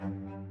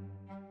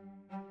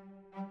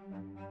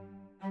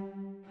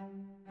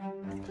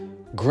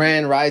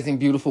Grand Rising,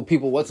 beautiful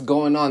people. What's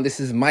going on? This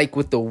is Mike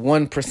with the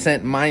 1%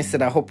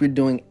 Mindset. I hope you're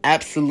doing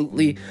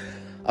absolutely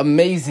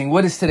amazing.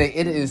 What is today?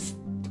 It is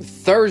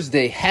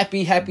Thursday.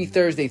 Happy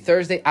Thursday.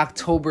 Thursday,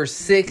 October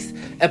 6th,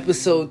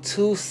 episode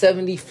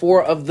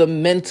 274 of the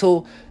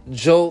Mental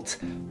Jolt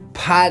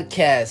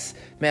podcast.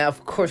 Man,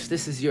 of course,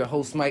 this is your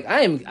host, Mike.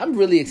 I'm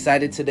really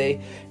excited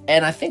today.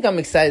 And I think I'm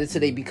excited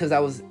today because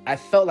I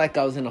felt like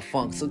I was in a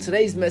funk. So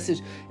today's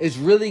message is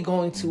really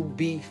going to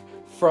be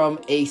from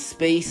a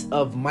space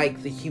of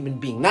Mike, the human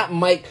being. Not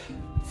Mike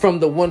from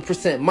the 1%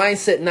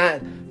 mindset,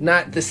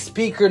 not the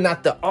speaker,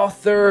 not the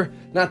author,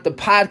 not the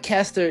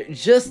podcaster,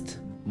 just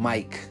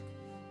Mike,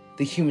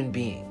 the human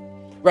being.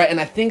 Right? And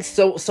I think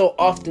so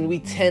often we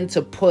tend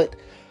to put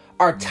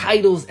our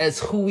titles as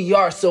who we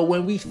are. So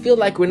when we feel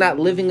like we're not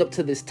living up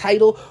to this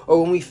title,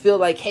 or when we feel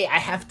like, hey, I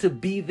have to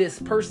be this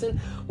person,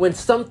 when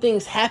some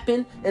things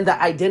happen and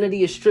the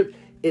identity is stripped,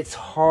 it's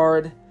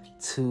hard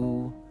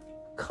to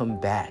come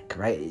back,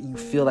 right? You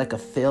feel like a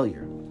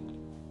failure,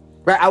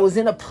 right? I was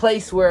in a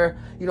place where,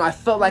 I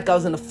felt like I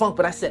was in a funk,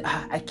 but I said,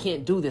 I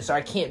can't do this, or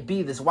I can't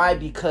be this. Why?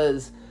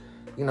 Because,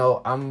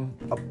 I'm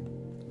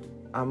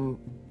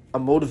a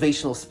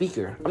motivational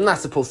speaker. I'm not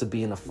supposed to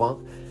be in a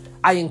funk.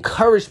 I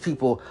encourage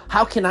people.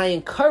 How can I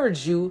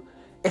encourage you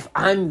if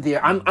I'm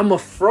there? I'm a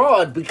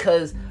fraud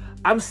because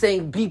I'm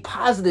saying be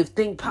positive,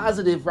 think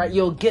positive, right?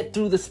 You'll get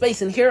through the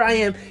space. And here I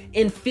am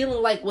in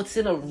feeling like what's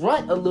in a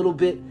rut a little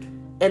bit,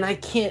 and I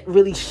can't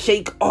really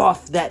shake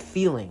off that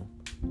feeling.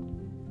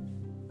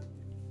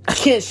 I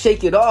can't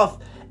shake it off,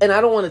 and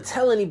I don't want to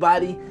tell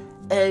anybody.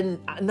 And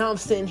now I'm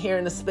sitting here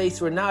in a space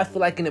where now I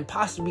feel like an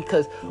imposter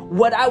because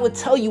what I would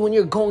tell you when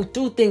you're going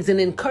through things and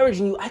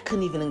encouraging you, I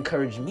couldn't even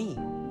encourage me.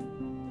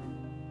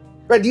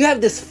 Right? You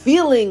have this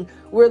feeling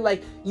where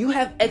like you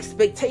have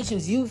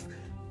expectations.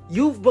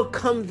 You've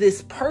become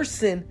this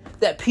person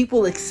that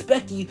people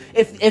expect you.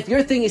 If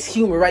your thing is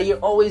humor, right? You're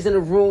always in a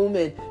room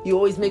and you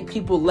always make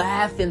people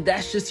laugh, and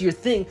that's just your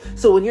thing.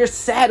 So when you're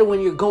sad or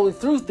when you're going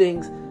through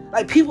things,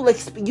 like people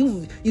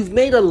you've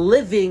made a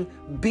living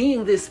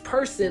being this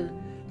person,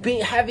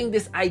 having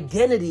this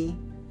identity,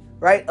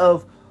 right?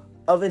 Of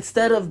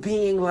instead of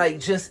being like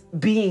just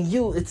being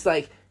you, it's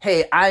like,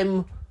 hey,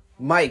 I'm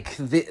Mike,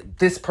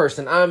 this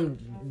person. I'm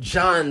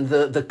John,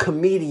 the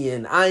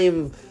comedian. I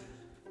am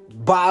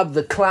Bob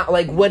the clown,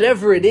 like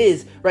whatever it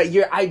is, right?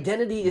 Your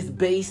identity is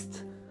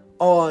based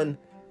on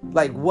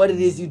like what it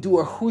is you do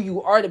or who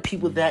you are to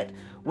people, that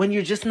when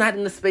you're just not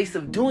in the space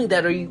of doing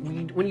that, or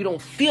when you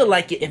don't feel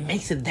like it, it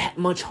makes it that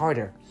much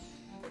harder.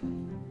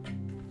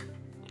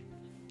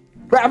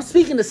 Right? I'm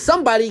speaking to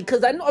somebody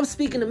because I know I'm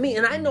speaking to me,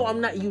 and I know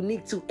I'm not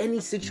unique to any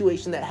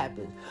situation that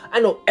happens. I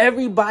know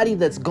everybody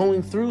that's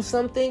going through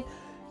something,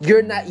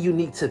 you're not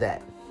unique to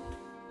that.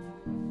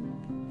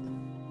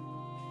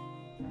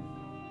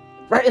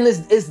 Right? And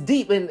it's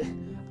deep,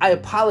 and I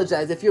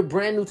apologize if you're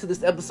brand new to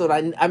this episode.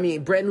 I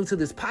mean, brand new to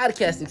this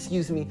podcast,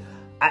 excuse me.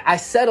 I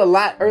said a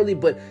lot early,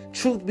 but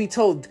truth be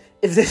told,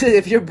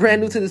 if you're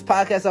brand new to this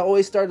podcast, I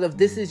always start off,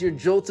 this is your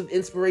jolt of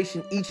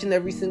inspiration each and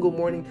every single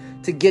morning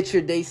to get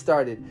your day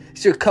started.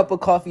 It's your cup of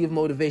coffee of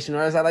motivation,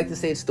 or as I like to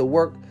say, it's the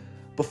work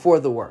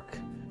before the work.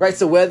 Right?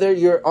 So whether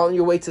you're on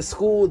your way to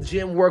school,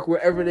 gym, work,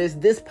 wherever it is,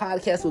 this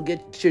podcast will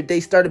get your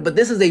day started. But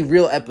this is a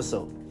real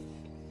episode.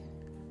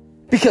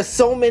 Because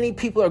so many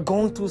people are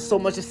going through so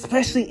much,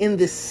 especially in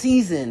this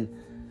season.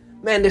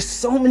 Man, there's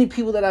so many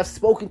people that I've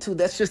spoken to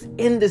that's just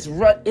in this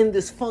rut, in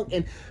this funk.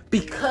 And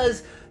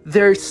because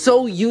they're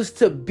so used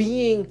to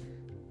being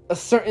a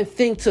certain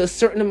thing to a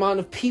certain amount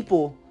of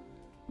people,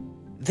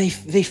 they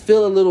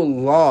feel a little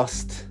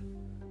lost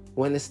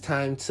when it's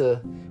time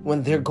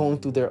when they're going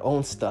through their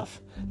own stuff.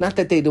 Not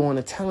that they don't want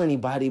to tell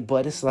anybody,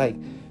 but it's like,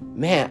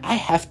 man, I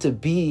have to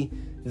be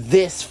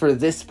this for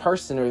this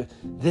person or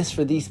this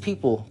for these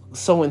people.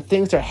 So when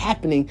things are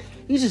happening,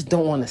 you just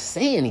don't want to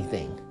say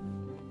anything.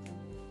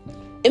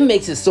 It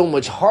makes it so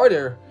much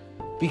harder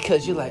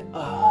because you're like,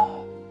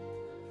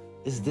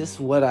 is this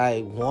what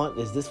I want?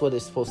 Is this what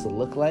it's supposed to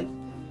look like?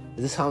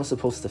 Is this how I'm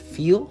supposed to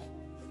feel?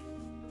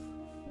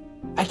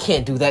 I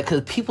can't do that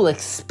because people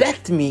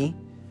expect me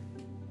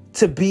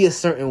to be a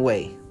certain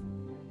way.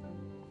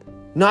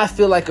 No, I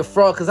feel like a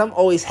fraud because I'm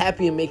always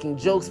happy and making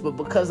jokes, but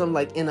because I'm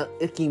like in an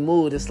icky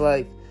mood, it's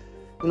like,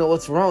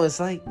 what's wrong? It's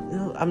like,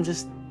 I'm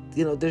just,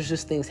 there's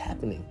just things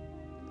happening.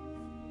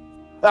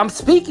 I'm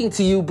speaking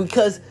to you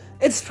because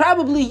it's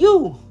probably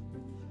you.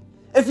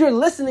 If you're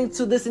listening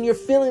to this and you're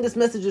feeling this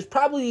message, it's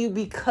probably you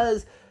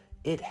because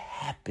it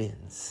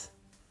happens.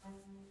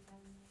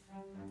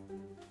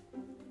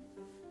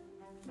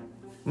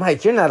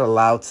 Mike, you're not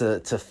allowed to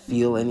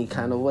feel any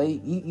kind of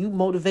way. You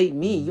motivate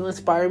me. You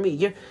inspire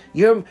me.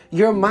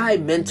 You're my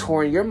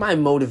mentor. You're my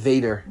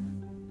motivator.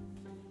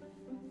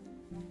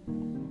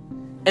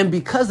 And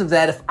because of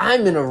that, if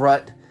I'm in a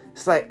rut,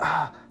 it's like,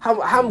 how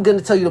I'm going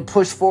to tell you to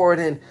push forward,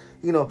 and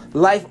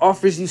life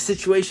offers you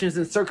situations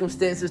and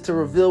circumstances to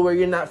reveal where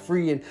you're not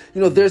free. And,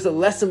 there's a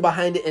lesson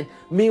behind it. And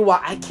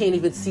meanwhile, I can't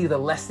even see the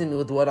lesson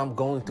with what I'm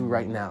going through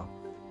right now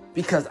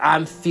because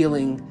I'm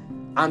feeling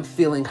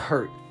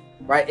hurt.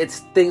 right?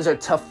 Things are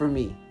tough for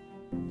me.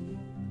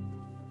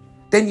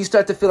 Then you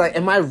start to feel like,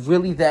 am I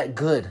really that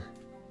good?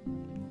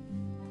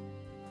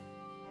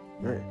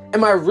 Right?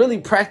 Am I really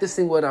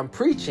practicing what I'm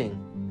preaching?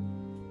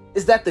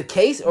 Is that the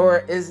case? Or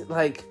is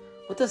like,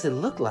 what does it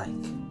look like?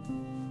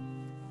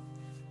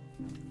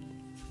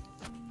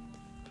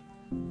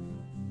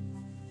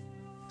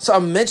 So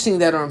I'm mentioning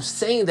that, or I'm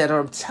saying that, or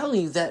I'm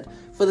telling you that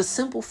for the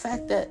simple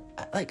fact that,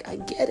 like, I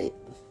get it.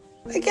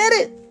 I get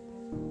it.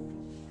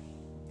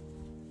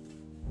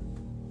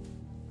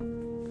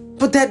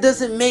 But that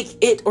doesn't make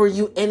it or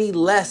you any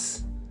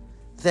less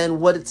than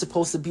what it's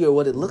supposed to be or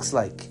what it looks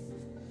like.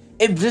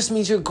 It just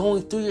means you're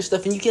going through your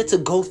stuff, and you get to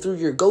go through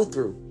your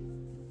go-through.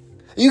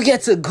 You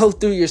get to go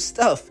through your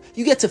stuff.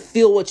 You get to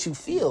feel what you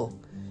feel.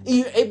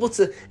 And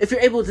if you're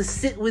able to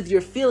sit with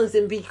your feelings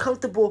and be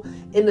comfortable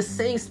in the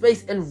same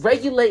space and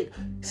regulate.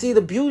 See,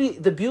 the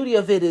beauty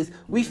of it is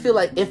we feel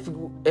like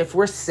if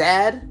we're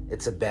sad,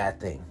 it's a bad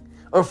thing.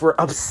 Or if we're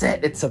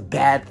upset, it's a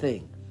bad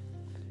thing.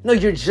 No,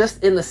 you're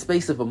just in the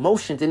space of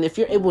emotions. And if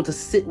you're able to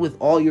sit with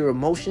all your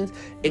emotions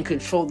and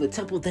control the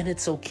tempo, then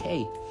it's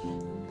okay.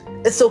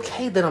 It's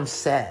okay that I'm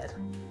sad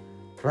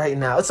right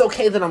now. It's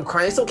okay that I'm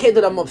crying. It's okay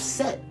that I'm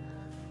upset.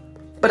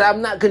 But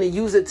I'm not going to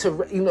use it to,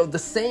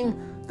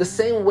 the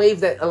same wave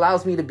that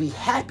allows me to be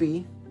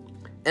happy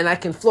and I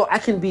can float. I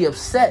can be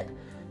upset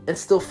and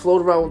still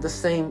float around with the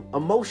same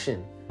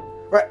emotion,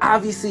 right?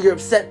 Obviously, you're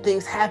upset.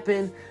 Things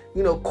happen.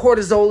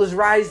 Cortisol is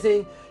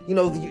rising.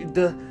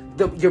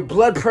 Your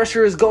blood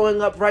pressure is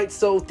going up, right?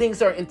 So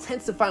things are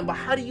intensifying. But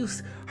how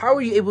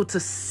are you able to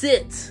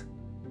sit?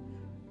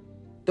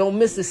 Don't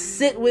miss it.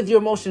 Sit with your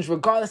emotions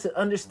regardless, and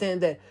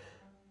understand that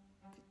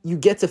you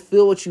get to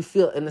feel what you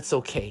feel, and it's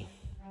okay.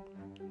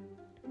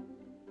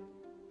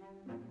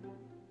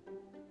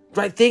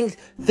 Right?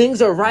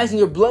 Things are rising.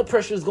 Your blood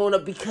pressure is going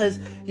up because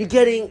you're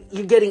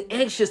getting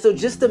anxious. So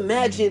just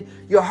imagine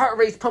your heart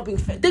rate's pumping.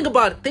 Think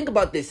about it. Think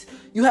about this.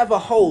 You have a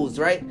hose,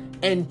 right?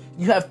 And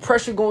you have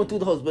pressure going through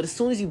the hose. But as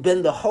soon as you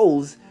bend the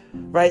hose,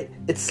 right,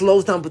 it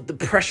slows down, but the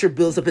pressure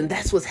builds up. And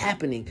that's what's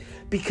happening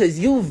because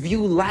you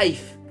view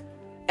life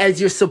as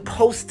you're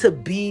supposed to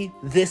be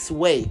this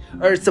way,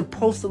 or it's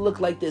supposed to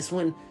look like this,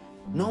 when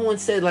no one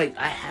said, like,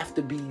 I have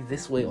to be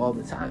this way all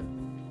the time.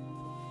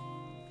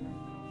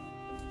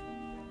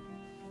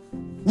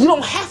 You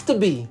don't have to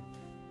be.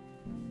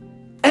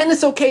 And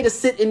it's okay to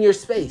sit in your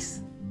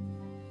space.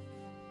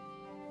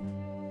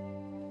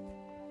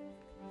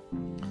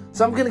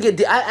 So I'm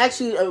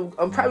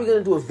probably going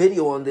to do a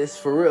video on this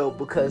for real,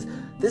 because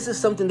this is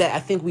something that I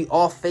think we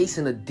all face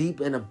in a deep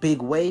and a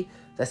big way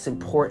that's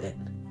important.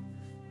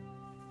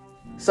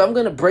 So I'm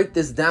going to break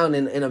this down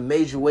in a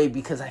major way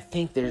because I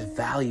think there's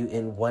value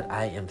in what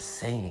I am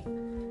saying.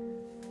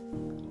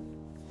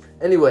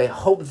 Anyway,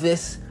 hope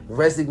this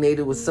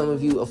resonated with some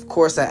of you. Of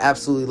course, I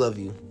absolutely love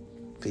you.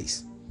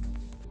 Peace.